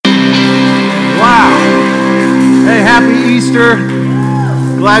Happy Easter.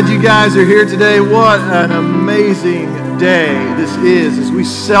 Glad you guys are here today. What an amazing day this is as we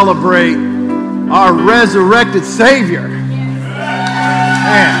celebrate our resurrected Savior.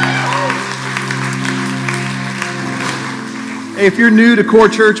 Man. Hey, if you're new to Core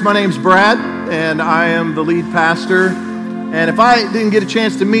Church, my name's Brad, and I am the lead pastor. And if I didn't get a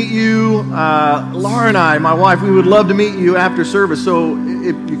chance to meet you, Laura and I, my wife, we would love to meet you after service. So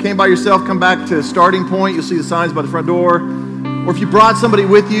if you came by yourself, come back to Starting Point. You'll see the signs by the front door. Or if you brought somebody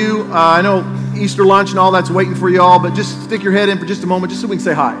with you, I know Easter lunch and all that's waiting for you all, but just stick your head in for just a moment just so we can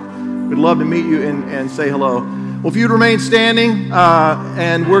say hi. We'd love to meet you and say hello. Well, if you'd remain standing,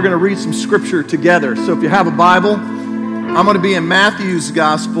 and we're going to read some scripture together. So if you have a Bible, I'm going to be in Matthew's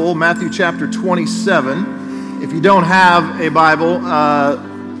Gospel, Matthew chapter 27. If you don't have a Bible,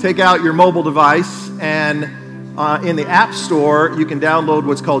 take out your mobile device, and in the App Store, you can download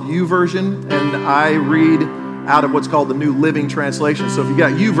what's called YouVersion, and I read out of what's called the New Living Translation. So if you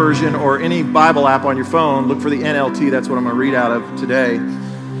got YouVersion or any Bible app on your phone, look for the NLT. That's what I'm going to read out of today.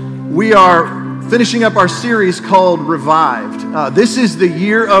 We are finishing up our series called Revived. This is the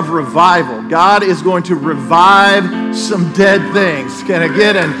year of revival. God is going to revive some dead things. Can I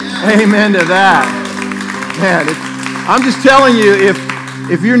get an amen to that? Man, I'm just telling you,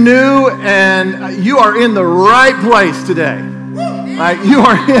 if you're new and you are in the right place today, like you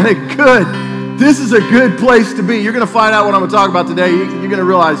are this is a good place to be. You're going to find out what I'm going to talk about today. You're going to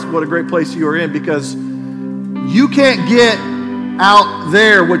realize what a great place you are in, because you can't get out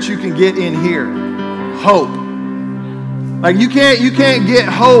there what you can get in here. Hope. Like you can't get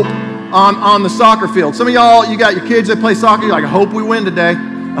hope on the soccer field. Some of y'all, you got your kids that play soccer, you're like, I hope we win today.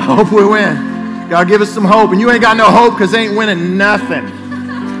 I hope we win. God, give us some hope. And you ain't got no hope because they ain't winning nothing.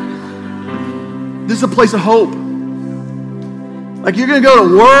 This is a place of hope. Like you're going to go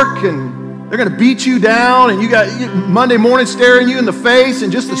to work and they're going to beat you down, and you got Monday morning staring you in the face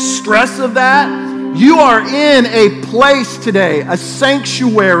and just the stress of that. You are in a place today, a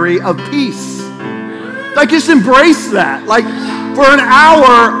sanctuary of peace. Like just embrace that. Like for an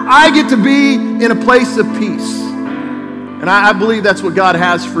hour, I get to be in a place of peace. And I believe that's what God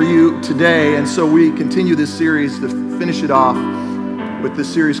has for you today. And so we continue this series to finish it off with this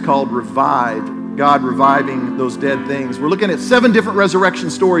series called Revived, God reviving those dead things. We're looking at 7 different resurrection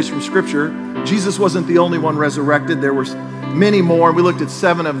stories from Scripture. Jesus wasn't the only one resurrected. There were many more. We looked at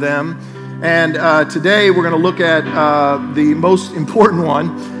 7 of them. And today we're going to look at the most important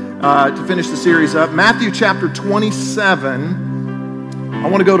one to finish the series up. Matthew chapter 27. I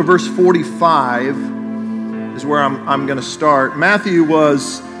want to go to verse 45. Is where I'm going to start. Matthew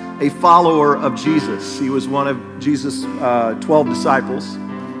was a follower of Jesus. He was one of Jesus' 12 disciples.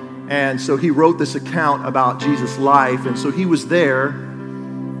 And so he wrote this account about Jesus' life. And so he was there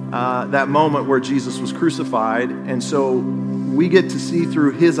that moment where Jesus was crucified. And so we get to see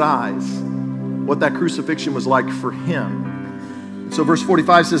through his eyes what that crucifixion was like for him. And so verse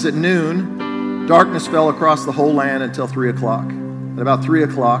 45 says, at noon, darkness fell across the whole land until 3 o'clock. At about 3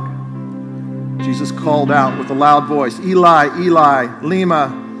 o'clock, Jesus called out with a loud voice, Eli, Eli,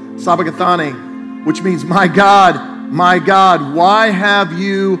 lema sabachthani, which means, my God, why have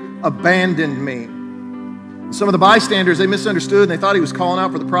you abandoned me? Some of the bystanders, they misunderstood, and they thought he was calling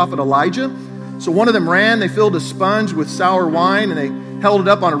out for the prophet Elijah. So one of them ran, they filled a sponge with sour wine, and they held it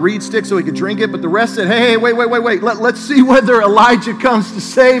up on a reed stick so he could drink it. But the rest said, hey, wait, let's see whether Elijah comes to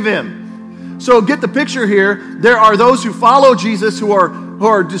save him. So get the picture here. There are those who follow Jesus who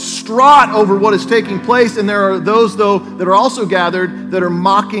are distraught over what is taking place, and there are those, though, that are also gathered that are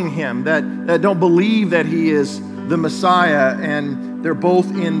mocking him, that don't believe that he is the Messiah, and they're both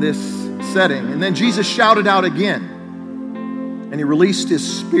in this setting. And then Jesus shouted out again, and he released his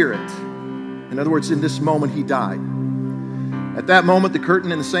spirit. In other words, in this moment, he died. At that moment, the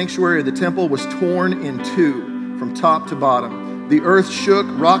curtain in the sanctuary of the temple was torn in two from top to bottom. The earth shook,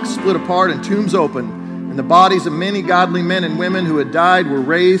 rocks split apart, and tombs opened. And the bodies of many godly men and women who had died were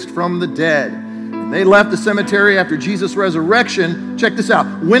raised from the dead. And they left the cemetery after Jesus' resurrection, check this out,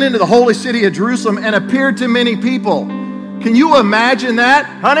 went into the holy city of Jerusalem and appeared to many people. Can you imagine that?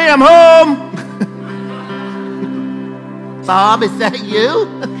 Honey, I'm home. Bob, is that you?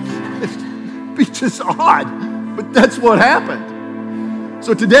 It'd be just odd, but that's what happened.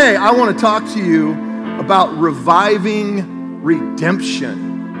 So today, I want to talk to you about reviving redemption.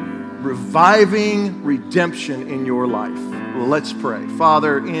 Reviving redemption in your life. Let's pray.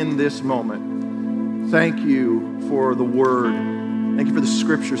 Father, in this moment, thank you for the Word. Thank you for the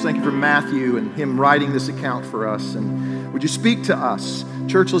Scriptures. Thank you for Matthew and him writing this account for us. And would you speak to us?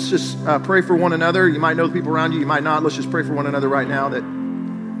 Church, let's just pray for one another. You might know the people around you. You might not. Let's just pray for one another right now that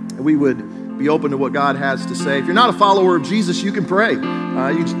we would be open to what God has to say. If you're not a follower of Jesus, you can pray.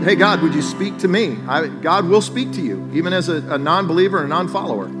 Hey, God, would you speak to me? God will speak to you, even as a non-believer and a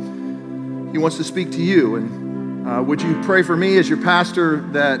non-follower. He wants to speak to you. And would you pray for me as your pastor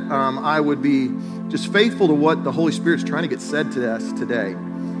that I would be just faithful to what the Holy Spirit's trying to get said to us today?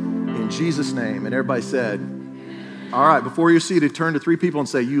 In Jesus' name. And everybody said, all right, before you're seated, turn to three people and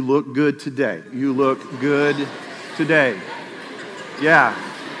say, you look good today. You look good today. Yeah.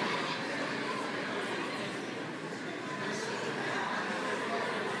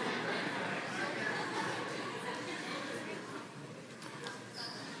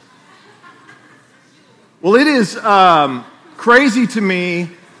 Well, it is crazy to me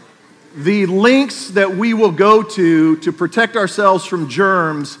the lengths that we will go to protect ourselves from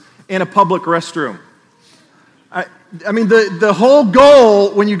germs in a public restroom. I mean, the whole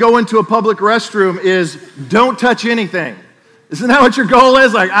goal when you go into a public restroom is don't touch anything. Isn't that what your goal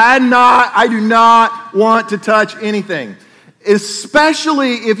is? Like, I do not want to touch anything,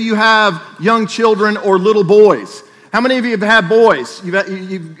 especially if you have young children or little boys. How many of you have had boys? You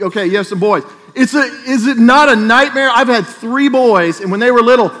have some boys. Is it not a nightmare? I've had 3 boys, and when they were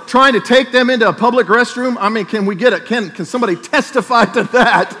little, trying to take them into a public restroom. I mean, can somebody testify to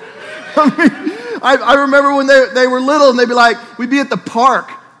that? I remember when they were little, and they'd be like, we'd be at the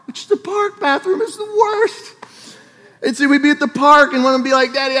park, which the park bathroom is the worst. And so we'd be at the park, and one would be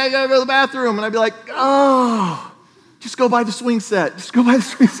like, Daddy, I gotta go to the bathroom. And I'd be like, oh, just go by the swing set. Just go by the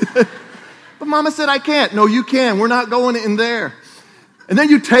swing set. But Mama said I can't. No, you can. We're not going in there. And then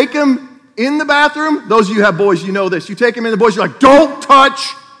you take them in the bathroom. Those of you who have boys, you know this. You take them in the boys, you're like, don't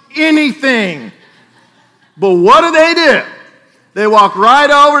touch anything. But what do? They walk right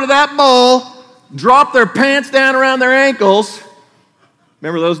over to that bowl, drop their pants down around their ankles.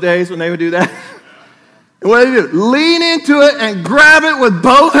 Remember those days when they would do that? And what do? Lean into it and grab it with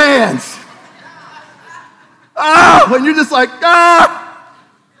both hands. Oh, and you're just like, I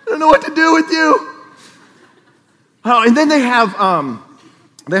don't know what to do with you. Oh, and then they have,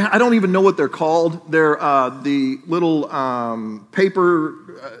 I don't even know what they're called. They're the little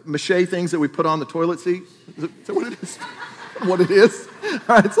paper mache things that we put on the toilet seat. Is that what it is? What it is?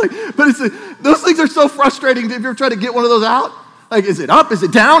 All right, those things are so frustrating. Have you ever tried to get one of those out? Like, is it up? Is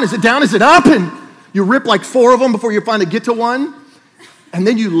it down? Is it down? Is it up? And you rip like 4 of them before you finally get to one. And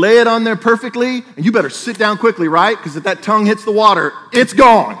then you lay it on there perfectly, and you better sit down quickly, right? Because if that tongue hits the water, it's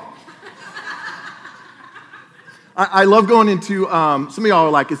gone. I love going into, some of y'all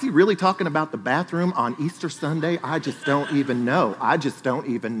are like, is he really talking about the bathroom on Easter Sunday? I just don't even know.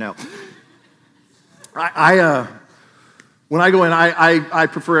 When I go in, I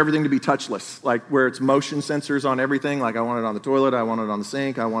prefer everything to be touchless, like where it's motion sensors on everything. Like I want it on the toilet, I want it on the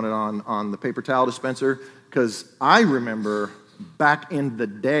sink, I want it on the paper towel dispenser. Because I remember back in the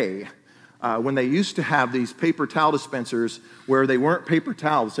day when they used to have these paper towel dispensers where they weren't paper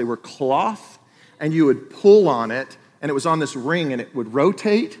towels, they were cloth, and you would pull on it, and it was on this ring, and it would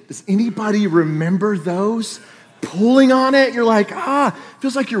rotate. Does anybody remember those? Pulling on it, you're like,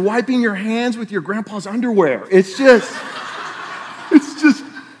 feels like you're wiping your hands with your grandpa's underwear. It's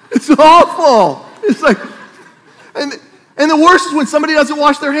awful. It's like, and the worst is when somebody doesn't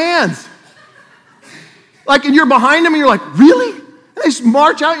wash their hands. Like, and you're behind them, and you're like, really? And they just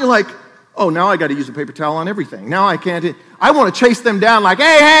march out, and you're like, oh, now I got to use a paper towel on everything. Now I can't. I want to chase them down like,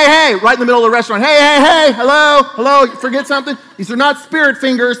 hey, right in the middle of the restaurant. Hey, hello, you forget something? These are not spirit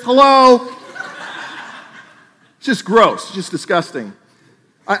fingers, hello. It's just gross, just disgusting.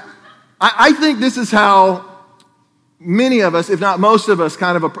 I think this is how many of us, if not most of us,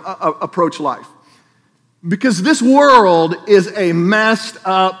 kind of approach life. Because this world is a messed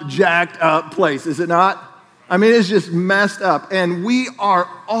up, jacked up place, is it not? I mean, it's just messed up. And we are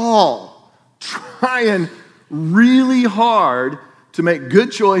all trying really hard to make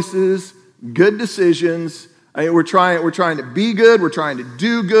good choices, good decisions. I mean, we're trying to be good. We're trying to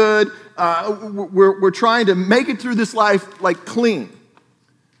do good. We're trying to make it through this life like clean.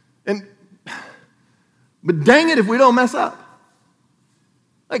 But dang it if we don't mess up.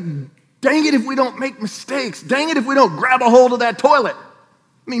 Like, dang it if we don't make mistakes. Dang it if we don't grab a hold of that toilet.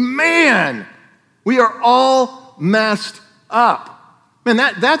 I mean, man, we are all messed up. Man,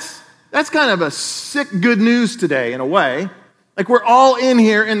 that's kind of a sick good news today in a way. Like, we're all in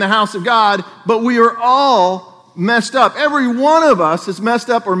here in the house of God, but we are all messed up. Every one of us has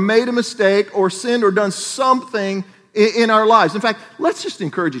messed up or made a mistake or sinned or done something in our lives. In fact, let's just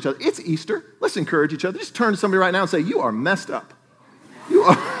encourage each other. It's Easter. Let's encourage each other. Just turn to somebody right now and say, you are messed up. You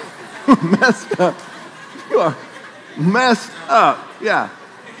are messed up. You are messed up. Yeah.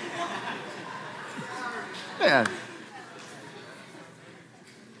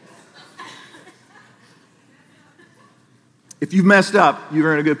 If you've messed up,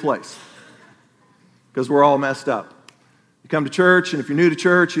 you're in a good place because we're all messed up. You come to church, and if you're new to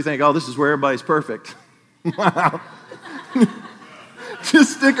church, you think, oh, this is where everybody's perfect. Wow.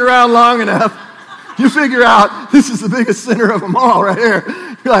 Just stick around long enough, you figure out this is the biggest sinner of them all right here.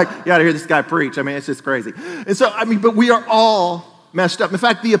 You're like, you got to hear this guy preach. I mean, it's just crazy. And so, but we are all messed up. In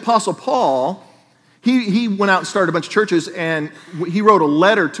fact, the Apostle Paul, he went out and started a bunch of churches, and he wrote a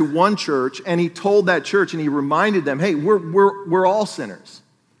letter to one church, and he told that church, and he reminded them, hey, we're all sinners.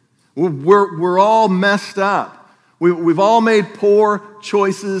 We're all messed up. We've all made poor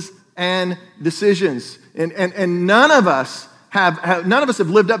choices and decisions, and none of us have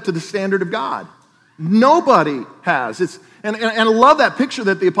lived up to the standard of God. Nobody has. And I love that picture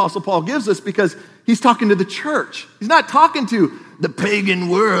that the Apostle Paul gives us because he's talking to the church. He's not talking to the pagan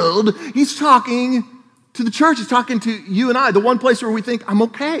world. He's talking to the church. He's talking to you and I, the one place where we think, I'm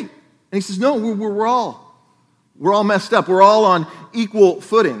okay. And he says, no, we're all messed up. We're all on equal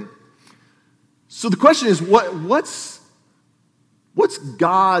footing. So the question is, what's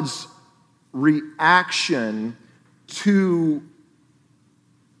God's reaction to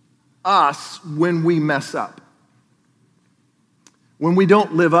us when we mess up? When we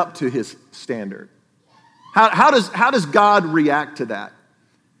don't live up to his standard? How does God react to that?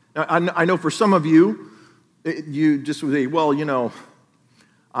 Now, I know for some of you, you just would say, well,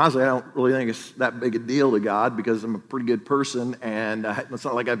 honestly, I don't really think it's that big a deal to God because I'm a pretty good person, and it's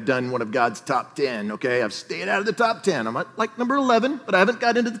not like I've done one of God's top 10, okay? I've stayed out of the top 10. I'm at like number 11, but I haven't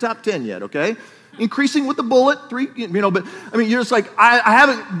got into the top 10 yet, okay? Increasing with the bullet, 3, but I mean, you're just like, I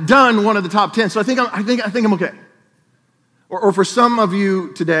haven't done one of the top 10, so I think I'm okay. Or for some of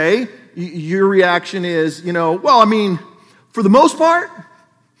you today, your reaction is, well, I mean, for the most part,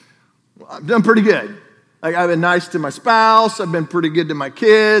 I've done pretty good. Like, I've been nice to my spouse. I've been pretty good to my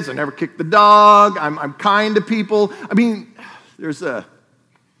kids. I never kicked the dog. I'm kind to people. I mean, there's a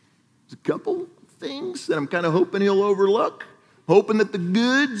couple things that I'm kind of hoping he'll overlook, hoping that the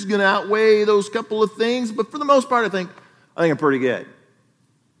good's going to outweigh those couple of things. But for the most part, I think I'm pretty good.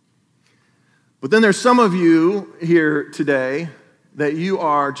 But then there's some of you here today that you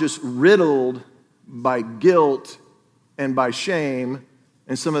are just riddled by guilt and by shame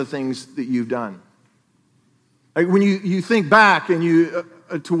and some of the things that you've done. Like when you think back and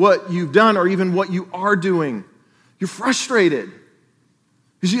to what you've done or even what you are doing, you're frustrated.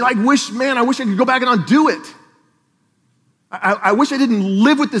 Because you I wish I could go back and undo it. I wish I didn't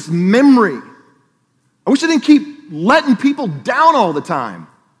live with this memory. I wish I didn't keep letting people down all the time.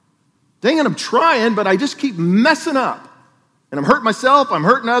 Dang it, I'm trying, but I just keep messing up. And I'm hurting myself, I'm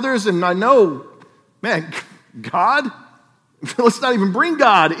hurting others, and I know, man, God? Let's not even bring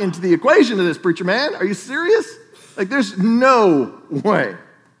God into the equation of this, preacher man. Are you serious? Like, there's no way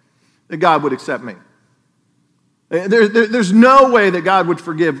that God would accept me. There's no way that God would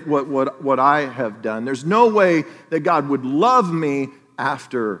forgive what I have done. There's no way that God would love me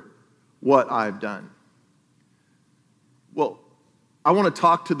after what I've done. Well, I want to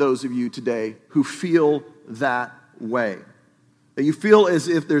talk to those of you today who feel that way. That you feel as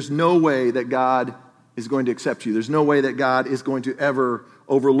if there's no way that God is going to accept you. There's no way that God is going to ever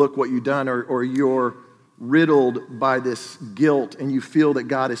overlook what you've done, or you're riddled by this guilt and you feel that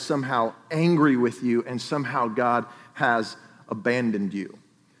God is somehow angry with you and somehow God has abandoned you.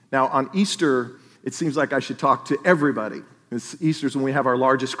 Now, on Easter, it seems like I should talk to everybody. Easter's when we have our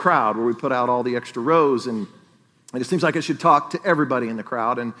largest crowd, where we put out all the extra rows, and it seems like I should talk to everybody in the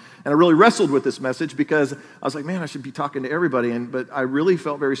crowd. And I really wrestled with this message because I was like, man, I should be talking to everybody. But I really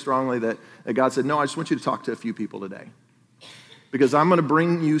felt very strongly that God said, no, I just want you to talk to a few people today. Because I'm going to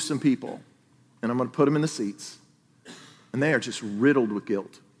bring you some people, and I'm going to put them in the seats. And they are just riddled with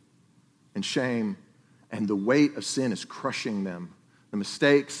guilt and shame, and the weight of sin is crushing them. The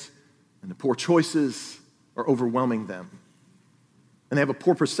mistakes and the poor choices are overwhelming them. And they have a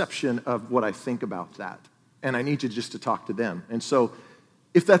poor perception of what I think about that. And I need you just to talk to them. And so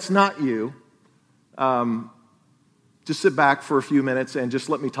if that's not you, just sit back for a few minutes and just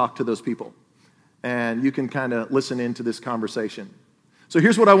let me talk to those people. And you can kind of listen into this conversation. So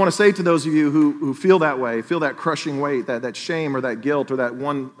here's what I want to say to those of you who feel that way, feel that crushing weight, that shame or that guilt or that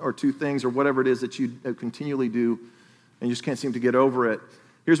one or two things or whatever it is that you continually do and you just can't seem to get over it.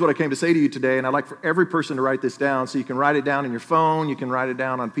 Here's what I came to say to you today, and I'd like for every person to write this down. So you can write it down in your phone, you can write it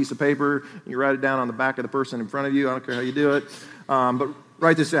down on a piece of paper, you can write it down on the back of the person in front of you. I don't care how you do it, but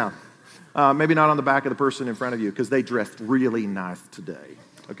write this down. Maybe not on the back of the person in front of you, because they dressed really nice today,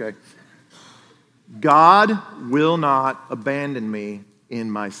 okay? God will not abandon me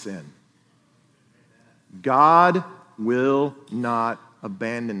in my sin. God will not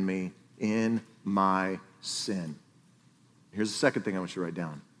abandon me in my sin. Here's the second thing I want you to write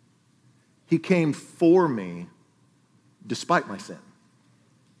down. He came for me despite my sin.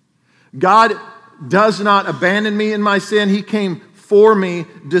 God does not abandon me in my sin. He came for me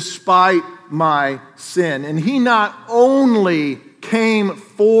despite my sin. And he not only came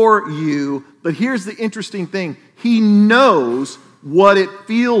for you, but here's the interesting thing. He knows what it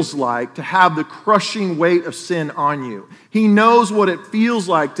feels like to have the crushing weight of sin on you. He knows what it feels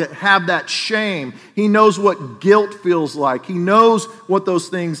like to have that shame. He knows what guilt feels like. He knows what those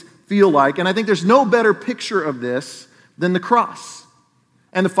things feel like. And I think there's no better picture of this than the cross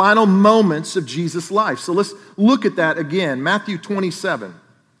and the final moments of Jesus' life. So let's look at that again. Matthew 27,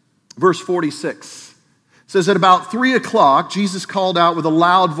 verse 46. Says at about 3 o'clock, Jesus called out with a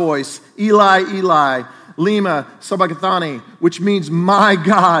loud voice, Eli, Eli, lema sabachthani, which means, my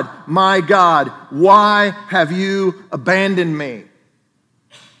God, why have you abandoned me?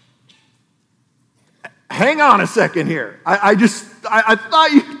 Hang on a second here. I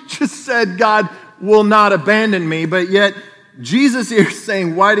thought you just said God will not abandon me, but yet Jesus here is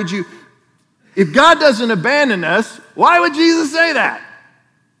saying, why did you? If God doesn't abandon us, why would Jesus say that?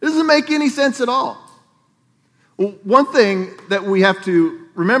 It doesn't make any sense at all. Well, one thing that we have to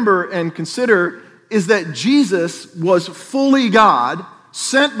remember and consider is that Jesus was fully God,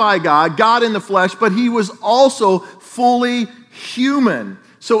 sent by God, God in the flesh, but he was also fully human.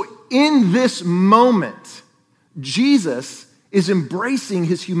 So in this moment, Jesus is embracing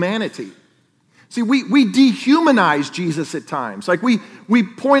his humanity. See, we dehumanize Jesus at times. Like we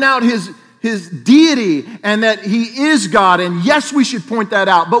point out his deity and that he is God, and yes, we should point that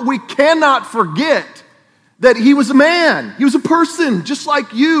out, but we cannot forget that he was a man. He was a person just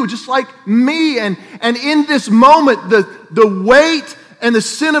like you, just like me. And in this moment, the weight and the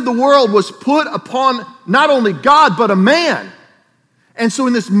sin of the world was put upon not only God, but a man. And so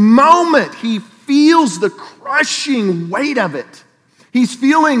in this moment, he feels the crushing weight of it. He's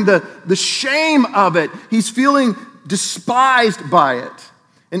feeling the shame of it. He's feeling despised by it.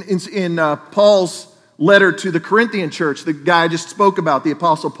 And in Paul's letter to the Corinthian church, the guy I just spoke about, the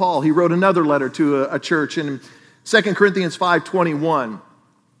Apostle Paul, he wrote another letter to a church in 2 Corinthians 5:21.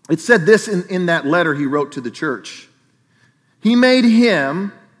 It said this in that letter he wrote to the church. He made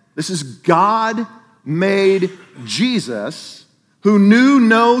him, this is God made Jesus, who knew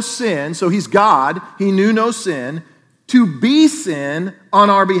no sin, so he's God, he knew no sin, to be sin on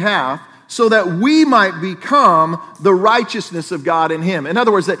our behalf, so that we might become the righteousness of God in him. In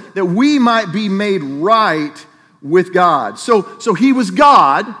other words, that we might be made right with God. So he was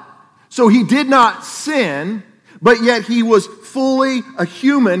God, so he did not sin, but yet he was fully a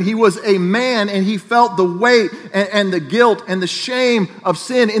human. He was a man, and he felt the weight and the guilt and the shame of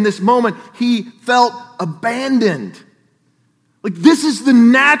sin. In this moment, he felt abandoned. Like, this is the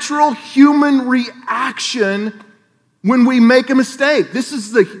natural human reaction when we make a mistake. This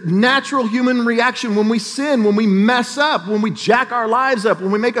is the natural human reaction when we sin, when we mess up, when we jack our lives up,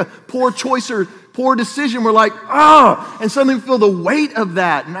 when we make a poor choice or poor decision. We're like, and suddenly we feel the weight of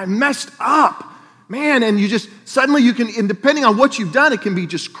that, and I messed up. Man, and suddenly you can, and depending on what you've done, it can be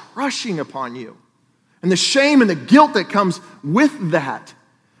just crushing upon you. And the shame and the guilt that comes with that.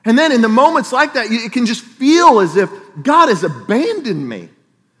 And then in the moments like that, it can just feel as if God has abandoned me.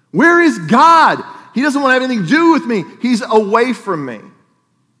 Where is God? He doesn't want to have anything to do with me. He's away from me.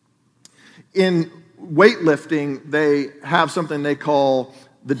 In weightlifting, they have something they call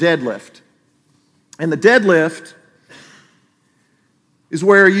the deadlift. And the deadlift is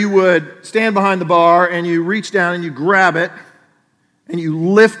where you would stand behind the bar and you reach down and you grab it and you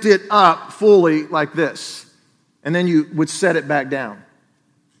lift it up fully like this. And then you would set it back down.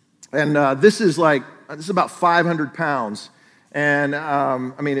 And this is about 500 pounds. And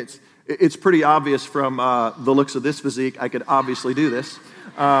it's pretty obvious from the looks of this physique. I could obviously do this.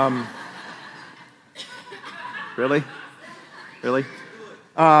 Really?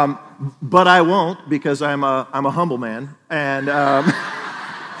 But I won't, because I'm a humble man, and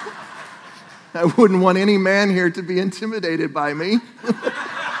I wouldn't want any man here to be intimidated by me.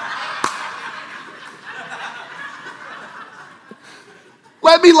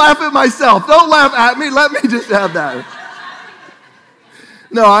 Let me laugh at myself. Don't laugh at me. Let me just have that.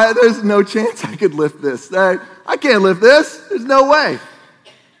 No, there's no chance I could lift this. I can't lift this. There's no way.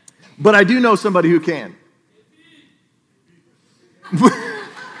 But I do know somebody who can.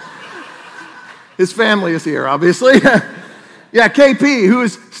 His family is here, obviously. Yeah, KP, who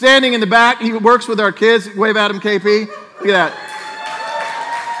is standing in the back. He works with our kids. Wave at him, KP. Look at that.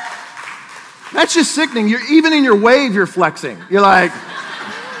 That's just sickening. Even in your wave, you're flexing. You're like,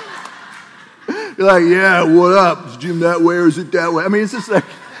 yeah, what up? Is Jim that way or is it that way? I mean, it's just like,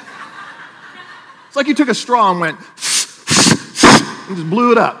 it's like you took a straw and went, He just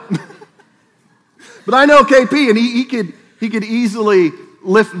blew it up. But I know KP, and he could easily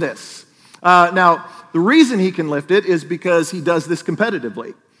lift this. Now, the reason he can lift it is because he does this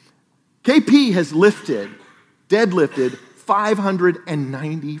competitively. KP has deadlifted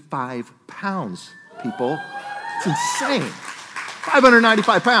 595 pounds, people. It's insane.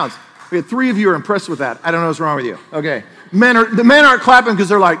 595 pounds. We had 3 of you are impressed with that. I don't know what's wrong with you. Okay. The men aren't clapping because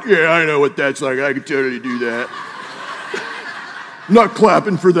they're like, yeah, I know what that's like. I can totally do that. Not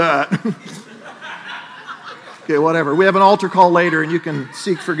clapping for that. Okay, whatever. We have an altar call later, and you can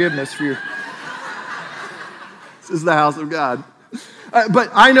seek forgiveness for your... This is the house of God. But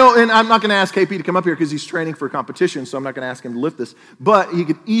I know, and I'm not going to ask KP to come up here because he's training for a competition, so I'm not going to ask him to lift this. But he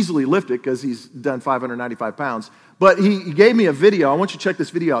could easily lift it because he's done 595 pounds. But he gave me a video. I want you to check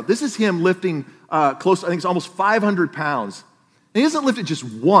this video out. This is him lifting close, I think it's almost 500 pounds. And he doesn't lift it just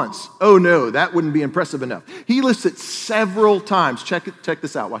once. Oh, no, that wouldn't be impressive enough. He lifts it several times. Check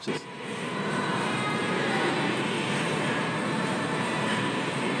this out. Watch this.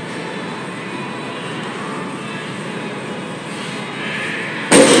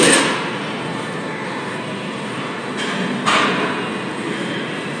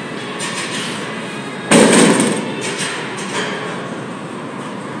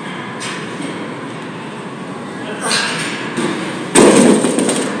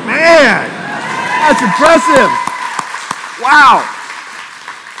 That's impressive. Wow.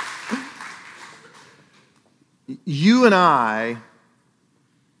 You and I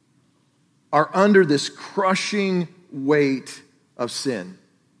are under this crushing weight of sin.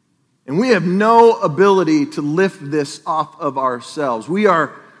 And we have no ability to lift this off of ourselves. We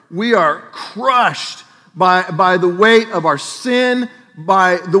are crushed by the weight of our sin,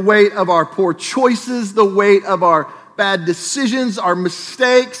 by the weight of our poor choices, the weight of our bad decisions, our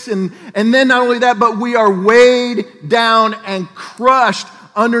mistakes, and then not only that, but we are weighed down and crushed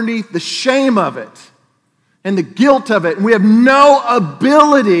underneath the shame of it and the guilt of it. And we have no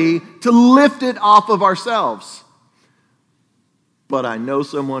ability to lift it off of ourselves. But I know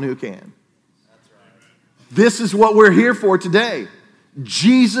someone who can. That's right. This is what we're here for today.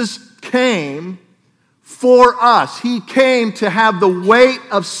 Jesus came for us. He came to have the weight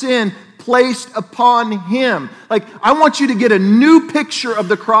of sin placed upon him. Like, I want you to get a new picture of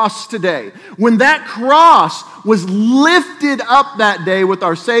the cross today. When that cross was lifted up that day with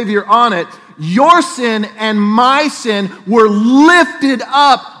our Savior on it, your sin and my sin were lifted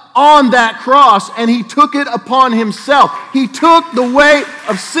up on that cross, and he took it upon himself. He took the weight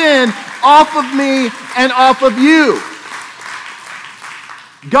of sin off of me and off of you.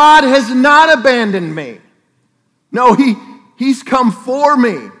 God has not abandoned me. No, he's come for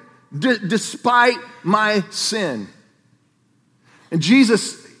me. Despite my sin. And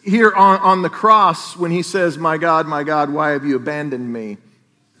Jesus here on the cross, when he says, my God, why have you abandoned me?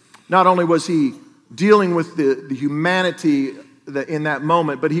 Not only was he dealing with the humanity in that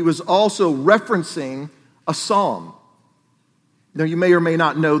moment, but he was also referencing a psalm. Now, you may or may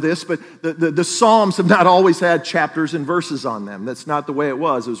not know this, but the Psalms have not always had chapters and verses on them. That's not the way it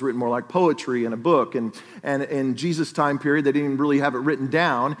was. It was written more like poetry in a book. And in Jesus' time period, they didn't really have it written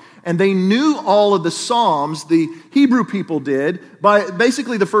down. And they knew all of the Psalms, the Hebrew people did, by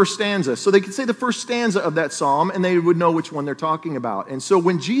basically the first stanza. So they could say the first stanza of that psalm, and they would know which one they're talking about. And so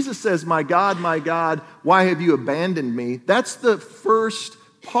when Jesus says, my God, why have you abandoned me? That's the first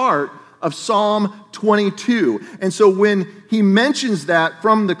part of Psalm 22. And so when he mentions that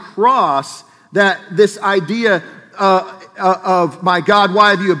from the cross, that this idea of my God,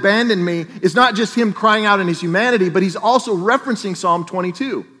 why have you abandoned me, is not just him crying out in his humanity, but he's also referencing Psalm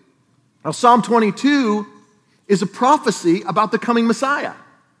 22. Now, Psalm 22 is a prophecy about the coming Messiah.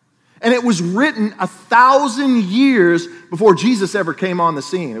 And it was written 1,000 years before Jesus ever came on the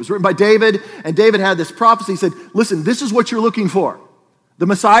scene. It was written by David, and David had this prophecy. He said, listen, this is what you're looking for. The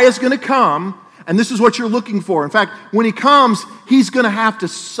Messiah is going to come, and this is what you're looking for. In fact, when he comes, he's going to have to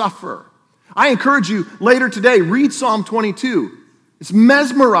suffer. I encourage you later today, read Psalm 22. It's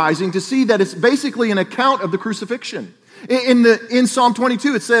mesmerizing to see that it's basically an account of the crucifixion. In Psalm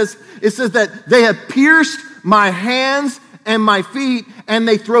 22, it says that they have pierced my hands and my feet, and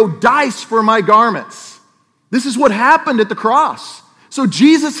they throw dice for my garments. This is what happened at the cross. So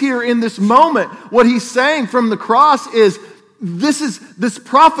Jesus here in this moment, what he's saying from the cross is, this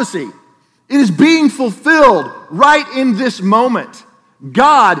prophecy. It is being fulfilled right in this moment.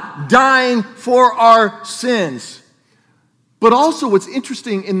 God dying for our sins. But also what's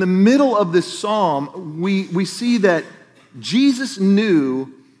interesting, in the middle of this psalm, we see that Jesus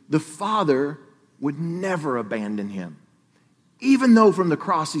knew the Father would never abandon him. Even though from the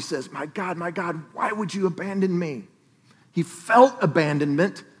cross he says, my God, why would you abandon me? He felt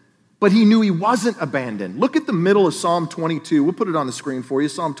abandonment, but he knew he wasn't abandoned. Look at the middle of Psalm 22. We'll put it on the screen for you.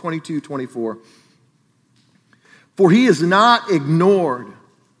 Psalm 22:24. For he has not ignored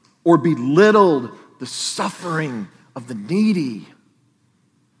or belittled the suffering of the needy.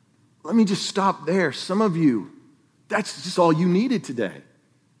 Let me just stop there. Some of you, that's just all you needed today.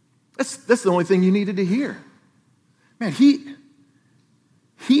 That's the only thing you needed to hear. Man, he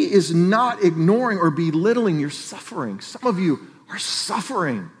is not ignoring or belittling your suffering. Some of you are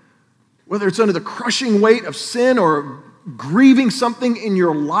suffering, whether it's under the crushing weight of sin or grieving something in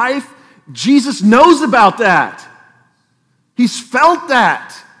your life. Jesus knows about that. He's felt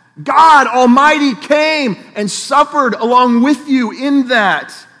that. God Almighty came and suffered along with you in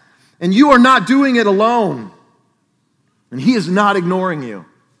that. And you are not doing it alone. And he is not ignoring you.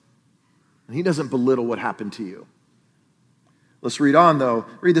 And he doesn't belittle what happened to you. Let's read on, though.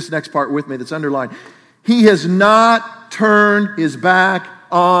 Read this next part with me that's underlined. He has not turned his back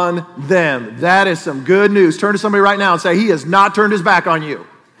on them. That is some good news. Turn to somebody right now and say, he has not turned his back on you.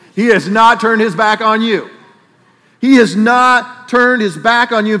 He has not turned his back on you. He has not turned his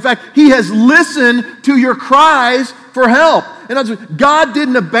back on you. In fact, he has listened to your cries for help. In other words, God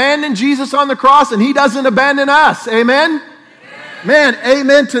didn't abandon Jesus on the cross, and he doesn't abandon us. Amen? Man,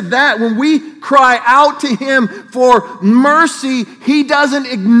 amen to that. When we cry out to him for mercy, he doesn't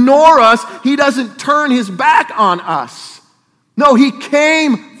ignore us. He doesn't turn his back on us. No, he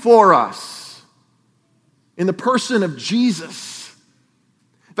came for us in the person of Jesus.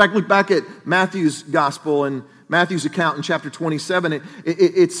 In fact, look back at Matthew's gospel and Matthew's account in chapter 27.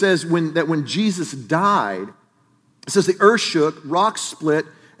 It says that when Jesus died, it says the earth shook, rocks split,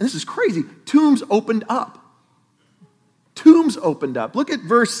 and this is crazy, tombs opened up. Tombs opened up. Look at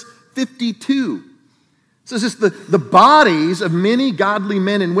verse 52. It says this, the bodies of many godly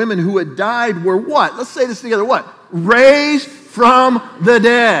men and women who had died were what? Let's say this together. What? Raised from the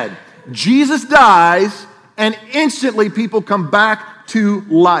dead. Jesus dies, and instantly people come back to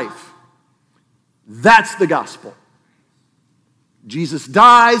life. That's the gospel. Jesus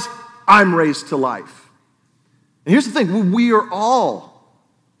dies, I'm raised to life. And here's the thing, we're all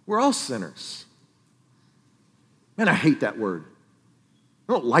sinners. Man, I hate that word.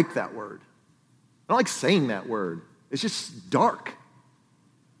 I don't like that word. I don't like saying that word. It's just dark.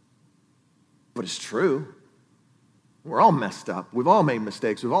 But it's true. We're all messed up. We've all made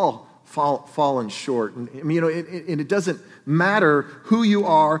mistakes. We've all fallen short. And it doesn't matter who you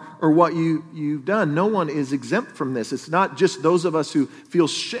are or what you've done. No one is exempt from this. It's not just those of us who feel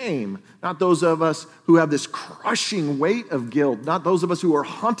shame, not those of us who have this crushing weight of guilt, not those of us who are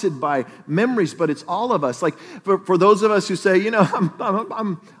haunted by memories, but it's all of us. Like for those of us who say,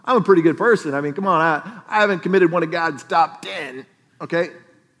 I'm a pretty good person. I mean, come on, I haven't committed one of God's top 10. Okay,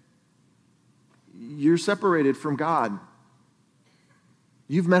 you're separated from God.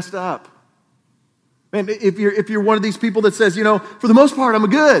 You've messed up. Man, if you're one of these people that says, for the most part, I'm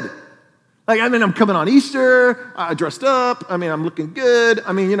good. I'm coming on Easter, I dressed up, I'm looking good,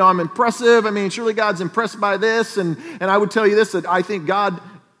 I'm impressive, surely God's impressed by this, and I would tell you this, that I think God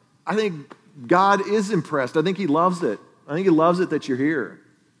is impressed. I think he loves it. I think he loves it that you're here.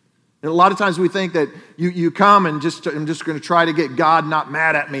 And a lot of times we think that you come and I'm just going to try to get God not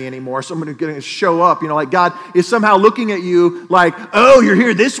mad at me anymore. So I'm going to show up, like God is somehow looking at you like, oh, you're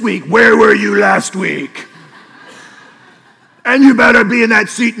here this week. Where were you last week? And you better be in that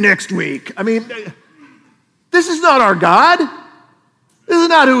seat next week. This is not our God. This is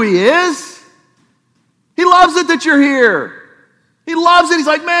not who he is. He loves it that you're here. He loves it. He's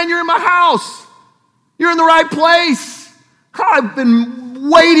like, man, you're in my house. You're in the right place. I've been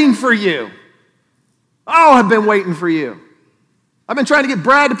waiting for you. Oh, I've been waiting for you. I've been trying to get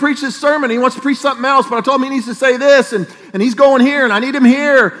Brad to preach this sermon. He wants to preach something else, but I told him he needs to say this, and he's going here, and I need him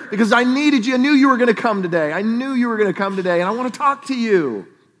here because I needed you. I knew you were going to come today. I knew you were going to come today, and I want to talk to you.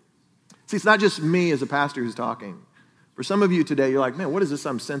 See, it's not just me as a pastor who's talking. For some of you today, you're like, man, what is this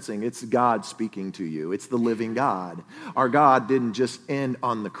I'm sensing? It's God speaking to you. It's the living God. Our God didn't just end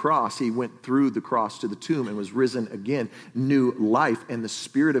on the cross. He went through the cross to the tomb and was risen again, new life. And the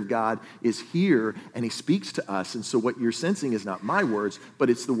Spirit of God is here, and he speaks to us. And so what you're sensing is not my words, but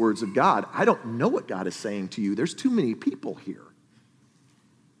it's the words of God. I don't know what God is saying to you. There's too many people here.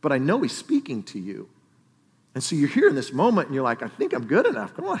 But I know he's speaking to you. And so you're here in this moment, and you're like, I think I'm good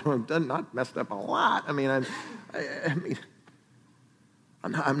enough. Come on, I've not messed up a lot. I'm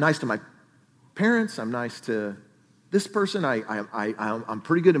nice to my parents. I'm nice to this person. I'm a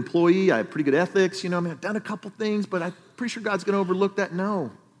pretty good employee. I have pretty good ethics. I've done a couple things, but I'm pretty sure God's going to overlook that. No.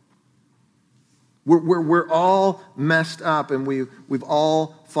 We're all messed up, and we've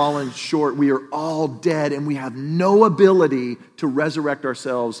all fallen short. We are all dead, and we have no ability to resurrect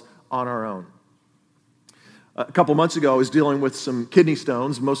ourselves on our own. A couple months ago, I was dealing with some kidney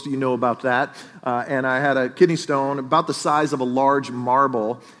stones. Most of you know about that. And I had a kidney stone about the size of a large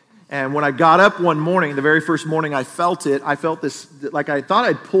marble. And when I got up one morning, the very first morning I felt this, like I thought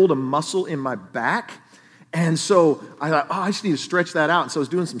I'd pulled a muscle in my back. And so I thought, I just need to stretch that out. And so I was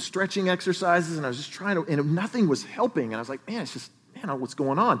doing some stretching exercises, and I was just trying to, and nothing was helping. And I was like, man, what's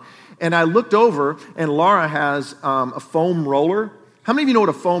going on? And I looked over, and Laura has a foam roller. How many of you know what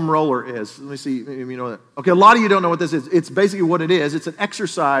a foam roller is? Let me see if you know that. Okay, a lot of you don't know what this is. It's basically what it is. It's an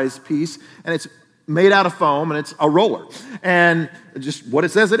exercise piece, and it's made out of foam, and it's a roller. And just what it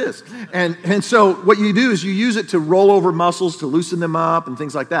says it is. And so what you do is you use it to roll over muscles, to loosen them up, and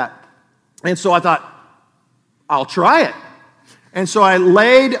things like that. And so I thought, I'll try it. And so I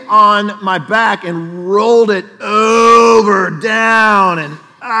laid on my back and rolled it over, down, and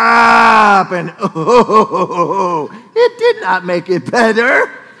up, and it did not make it better.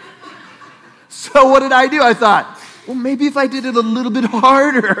 So what did I do? I thought, well, maybe if I did it a little bit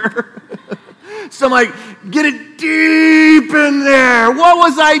harder. So I'm like, get it deep in there. What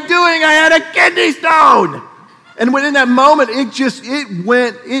was I doing? I had a kidney stone. And when in that moment,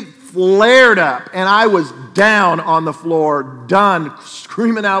 it flared up, and I was down on the floor, done,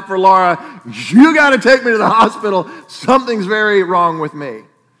 screaming out for Laura, you got to take me to the hospital. Something's very wrong with me,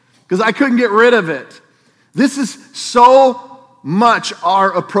 because I couldn't get rid of it. This is so much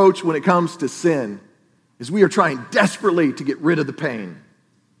our approach when it comes to sin, is we are trying desperately to get rid of the pain,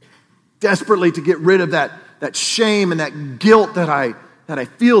 desperately to get rid of that shame and that guilt that I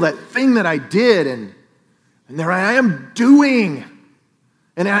feel, that thing that I did, and there I am doing.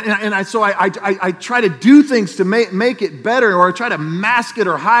 So I try to do things to make it better, or I try to mask it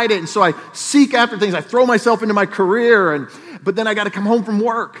or hide it. And so I seek after things. I throw myself into my career, but then I got to come home from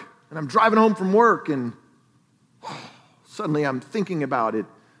work, and I'm driving home from work, and suddenly I'm thinking about it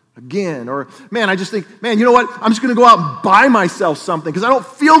again. Or, man, I just think, man, you know what? I'm just going to go out and buy myself something because I don't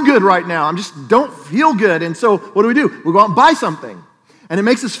feel good right now. I just don't feel good. And so what do? We go out and buy something. And it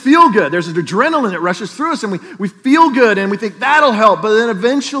makes us feel good. There's an adrenaline that rushes through us, and we feel good, and we think that'll help. But then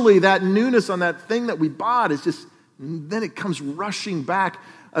eventually that newness on that thing that we bought then it comes rushing back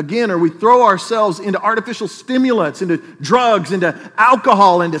again. Or we throw ourselves into artificial stimulants, into drugs, into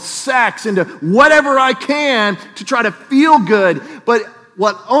alcohol, into sex, into whatever I can to try to feel good. But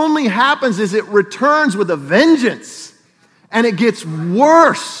what only happens is it returns with a vengeance, and it gets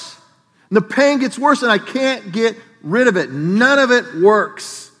worse. And the pain gets worse, and I can't get rid of it. None of it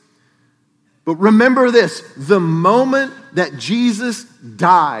works. But remember this, the moment that Jesus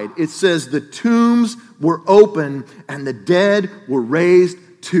died, it says the tombs were open and the dead were raised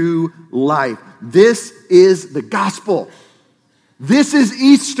to life. This is the gospel. This is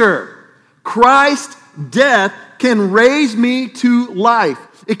Easter. Christ's death can raise me to life.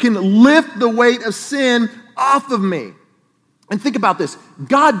 It can lift the weight of sin off of me. And think about this.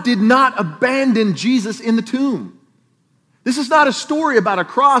 God did not abandon Jesus in the tomb. This is not a story about a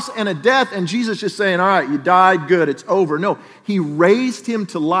cross and a death and Jesus just saying, all right, you died, good, it's over. No, he raised him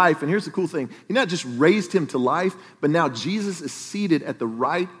to life. And here's the cool thing. He not just raised him to life, but now Jesus is seated at the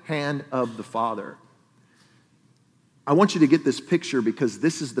right hand of the Father. I want you to get this picture because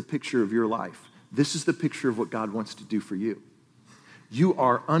this is the picture of your life. This is the picture of what God wants to do for you. You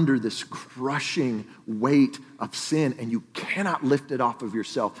are under this crushing weight of sin, and you cannot lift it off of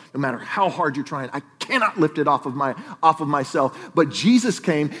yourself. No matter how hard you're trying, I cannot lift it off of myself. But Jesus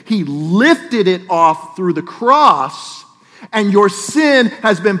came, he lifted it off through the cross, and your sin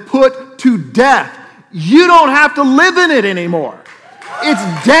has been put to death. You don't have to live in it anymore.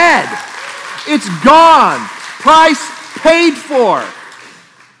 It's dead. It's gone. Price paid for.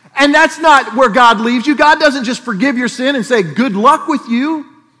 And that's not where God leaves you. God doesn't just forgive your sin and say, good luck with you.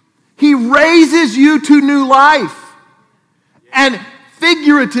 He raises you to new life. And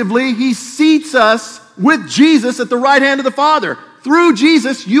figuratively, he seats us with Jesus at the right hand of the Father. Through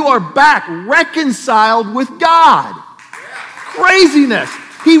Jesus, you are back reconciled with God. Craziness.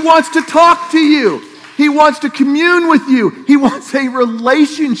 He wants to talk to you. He wants to commune with you. He wants a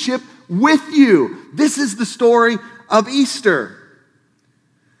relationship with you. This is the story of Easter.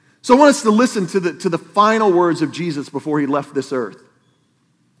 So I want us to listen to the final words of Jesus before he left this earth.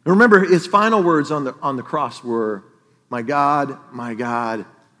 And remember, his final words on the cross were, my God,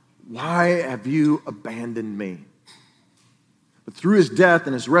 why have you abandoned me? But through his death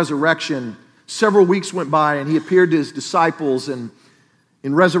and his resurrection, several weeks went by and he appeared to his disciples in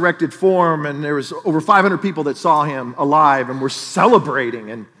resurrected form, and there was over 500 people that saw him alive and were celebrating.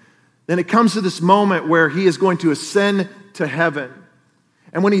 And Then it comes to this moment where he is going to ascend to heaven.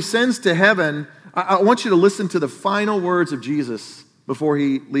 And when he ascends to heaven, I want you to listen to the final words of Jesus before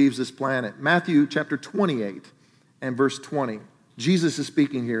he leaves this planet. Matthew chapter 28 and verse 20. Jesus is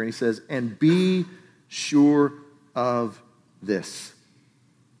speaking here and he says, "And be sure of this."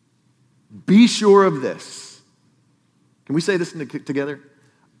 Be sure of this. Can we say this together?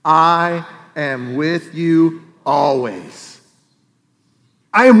 I am with you always.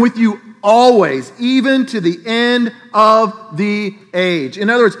 I am with you always, even to the end of the age. In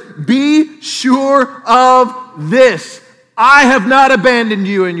other words, be sure of this. I have not abandoned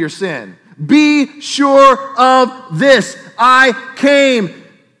you in your sin. Be sure of this. I came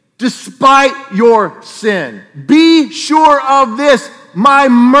despite your sin. Be sure of this. My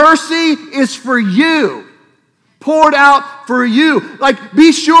mercy is for you, poured out for you. Like,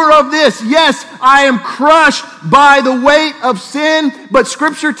 be sure of this. Yes, I am crushed by the weight of sin, but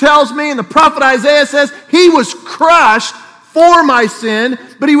Scripture tells me, and the prophet Isaiah says, he was crushed for my sin,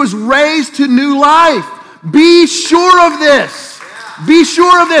 but he was raised to new life. Be sure of this. Be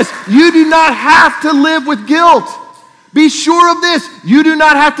sure of this. You do not have to live with guilt. Be sure of this. You do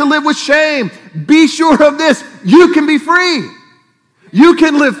not have to live with shame. Be sure of this. You can be free. You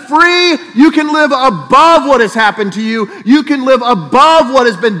can live free. You can live above what has happened to you. You can live above what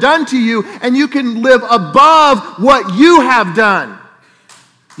has been done to you. And you can live above what you have done.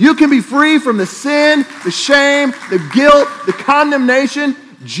 You can be free from the sin, the shame, the guilt, the condemnation.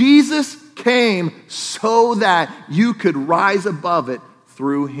 Jesus came so that you could rise above it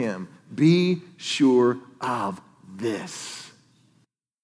through him. Be sure of this.